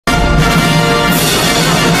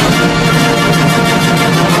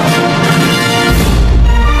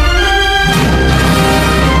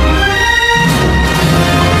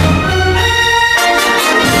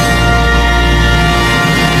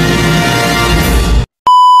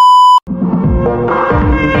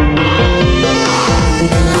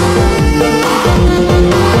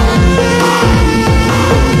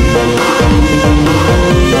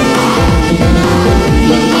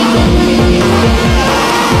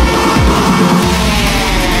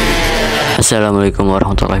Assalamualaikum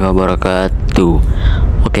warahmatullahi wabarakatuh.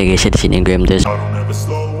 Oke guys, di sini gue MTS. I don't ever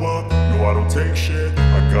slow up, no I don't take shit.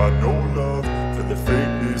 I got no love for the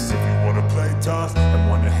fakeness. If you wanna play tough and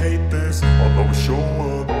wanna hate this, I'll always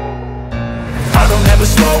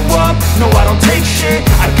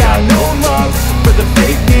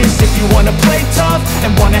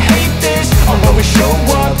show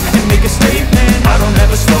up and make a statement. I don't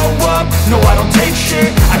ever slow up, no I don't take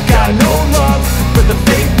shit. I got no love for the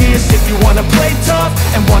fakeness. If you wanna play tough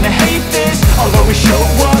and wanna hate this, I'll always show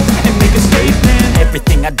up and make a statement.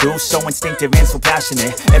 Everything I do so instinctive and so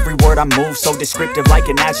passionate. Every word I move so descriptive like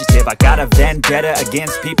an adjective. I got a vendetta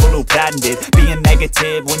against people who patented being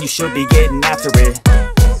negative when you should be getting after it.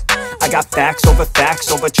 I got facts over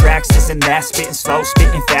tracks, this and that. Spitting slow,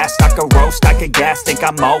 spitting fast. I could roast, I could gas. Think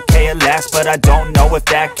I'm okay at last, but I don't know if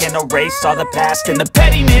that can erase all the past. And the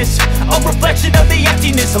pettiness, a reflection of the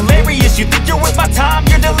emptiness. Hilarious, you think you're worth my time,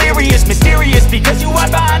 you're delirious. Mysterious, because you hide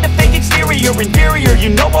behind a fake exterior. Inferior, you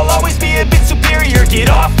know I'll always be a bit superior. Get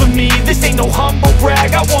off of me, this ain't no humble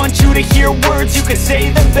brag. I want you to hear words, you can say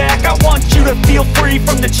them back. I want you to feel free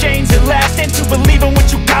from the chains at last, and to believe in what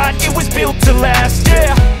you got, it was built to last,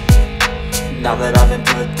 yeah. Now that I've been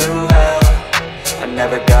put through hell, I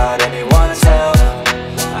never got anyone's help.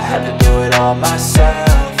 I had to do it all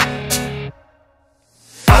myself.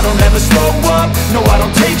 I don't ever slow up, no I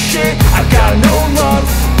don't take shit. I got no love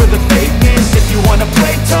for the fakeness. If you wanna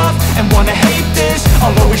play tough and wanna hate this,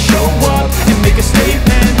 I'll always show up and make a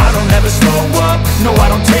statement. I don't ever slow up, no I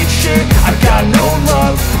don't take shit. I got no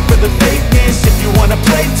love for the fakeness. If you wanna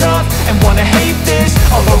play tough and wanna hate this,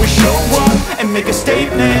 I'll always show up and make a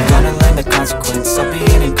statement. Gonna learn the consequence of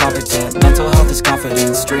being incompetent. Mental health is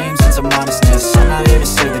confidence, dreams and some honestness. I'm not here to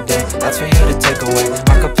save the day, that's for you to take away.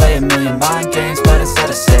 I could play a million mind games, but instead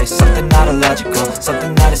I say something not illogical,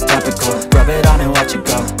 something that is topical. Rub it on and watch it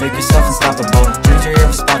go, make yourself unstoppable. Dreams are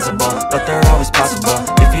irresponsible, but they're always possible.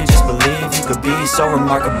 If you just believe, you could be so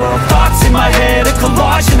remarkable. Thoughts in my head, a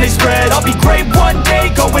collage and they spread. I'll be great one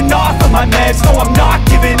day, going off of my meds. No, I'm not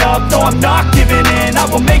giving up, no, I'm not giving in. I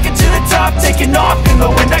will make it to the top, taking off in the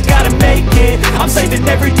wind. I gotta make it, I'm saving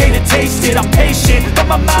every day to taste it. I'm patient, but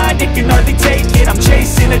my mind, it can hardly take it. I'm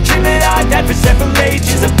chasing a dream that I've had for several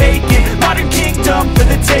ages. A vacant, modern kingdom for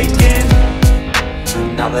the taking.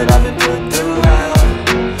 Now that I've been put through hell,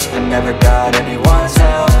 I never got anyone's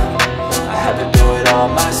help. I had to do it all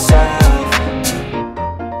myself.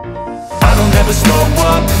 I don't ever slow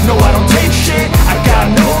up, no I don't take shit. I got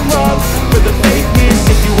no love for the fakeness.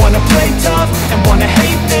 If you wanna play tough and wanna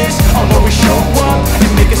hate this, I'll always show up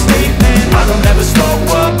and make a statement. I don't ever slow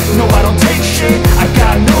up, no I don't take shit. I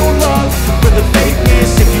got no love for the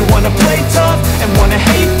fakeness. If you wanna play tough and wanna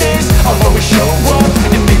hate this, I'll always show up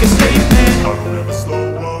and make a statement. I don't ever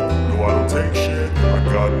slow up, no I don't take shit. I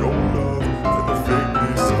got no love for the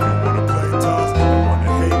fakeness. If you wanna play tough and wanna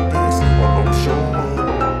hate this, I'll always show up.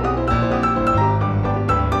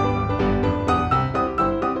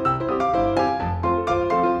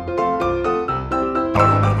 I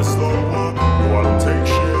don't ever slow up, no I don't take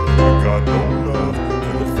shit. I got no love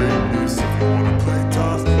for the fakeness. If you wanna play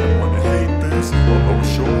tough and wanna hate this, I'll always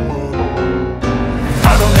show up.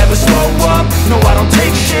 I don't ever slow up, no I don't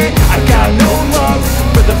take shit. I got no love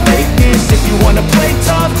for the fakeness. If you wanna play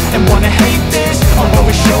tough and wanna hate this, I'll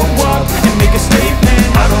always show up and make a statement.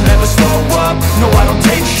 I don't ever slow up, no I don't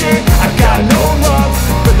take shit. I got no love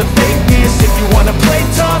for the fakeness. If you wanna play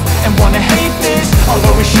tough and wanna hate this, I'll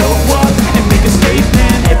always show up and make a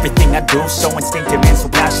statement. Everything I do so instinctive and so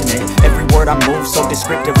passionate. Every word I move so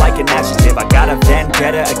descriptive like an adjective. I got a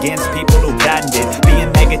vendetta against people who patented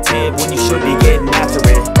being negative when you should be getting after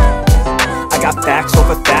it. I got facts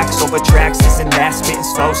over tracks, this and that. Spitting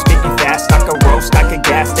slow, spitting fast. I could roast, I could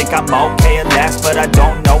gas. Think I'm okay at last, but I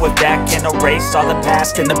don't know if that can erase all the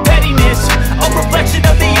past. And the pettiness, a reflection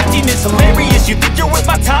of the emptiness. Hilarious, you think you're worth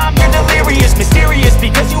my time, you're delirious. Mysterious,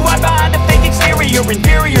 because you hide behind a fake exterior.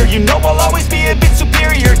 Inferior, you know I'll always be a bit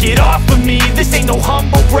superior. Get off of me, this ain't no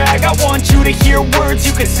humble brag. I want you to hear words,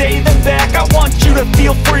 you can say them back. I want you to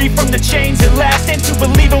feel free from the chains at last, and to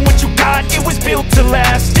believe in what you got, it was built to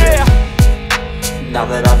last, yeah. Now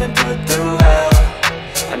that I've been put through hell,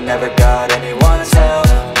 I never got anyone's help.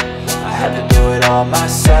 I had to do it all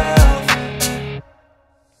myself.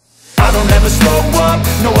 I don't ever slow up,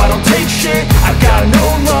 no I don't take shit. I got no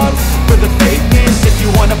love for the fakeness. If you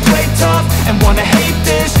wanna play tough and wanna hate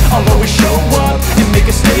this, I'll always show up and make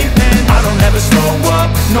a statement. I don't ever slow up,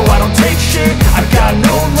 no I don't take shit. I got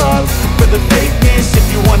no love for the fakeness. If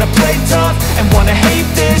you wanna play tough and wanna hate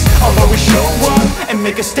this, I'll always show up and and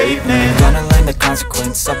make a statement. Gonna learn the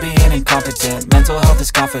consequence of being incompetent. Mental health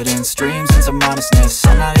is confidence, dreams and some honestness.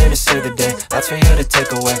 I'm not here to save the day, that's for you to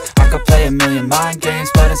take away. I could play a million mind games,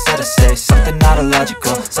 but instead I say something not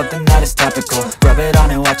illogical, something that is topical. Rub it on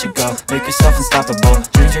and watch it go, make yourself unstoppable.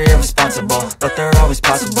 Dreams are irresponsible, but they're always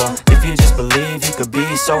possible. If you just believe, you could be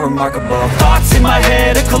so remarkable. Thoughts in my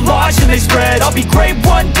head, a collage and they spread. I'll be great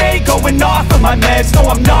one day, going off of my meds. No,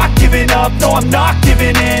 I'm not giving up, no, I'm not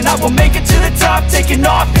giving in. I will make it to the top, taking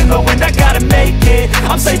off in the wind. I gotta make it,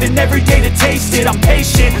 I'm saving every day to taste it. I'm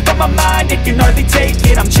patient, but my mind, it can hardly take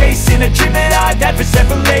it. I'm chasing a dream that I've had for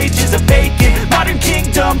several ages. A vacant, modern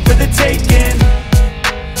kingdom for the taking.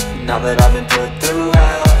 Now that I've been put through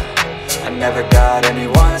hell, I never got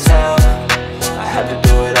anyone's help. I had to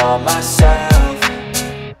do it all myself.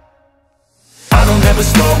 I don't ever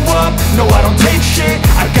slow up, no I don't take shit.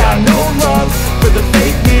 I got no love for the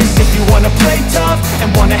fakeness. If you wanna play tough and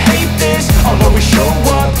wanna hate this, I'll always show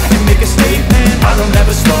up and make a statement. I don't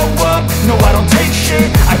ever slow up, no I don't take shit.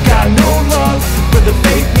 I got no love for the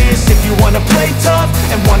fakeness. If you wanna play tough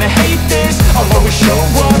and wanna hate this, I'll always show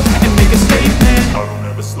up and make a statement. I don't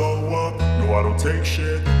ever slow up, no I don't take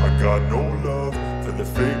shit. I got no love for the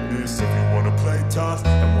fakeness. If you wanna play tough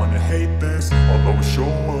and wanna hate this, I'll always show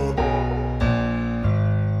up.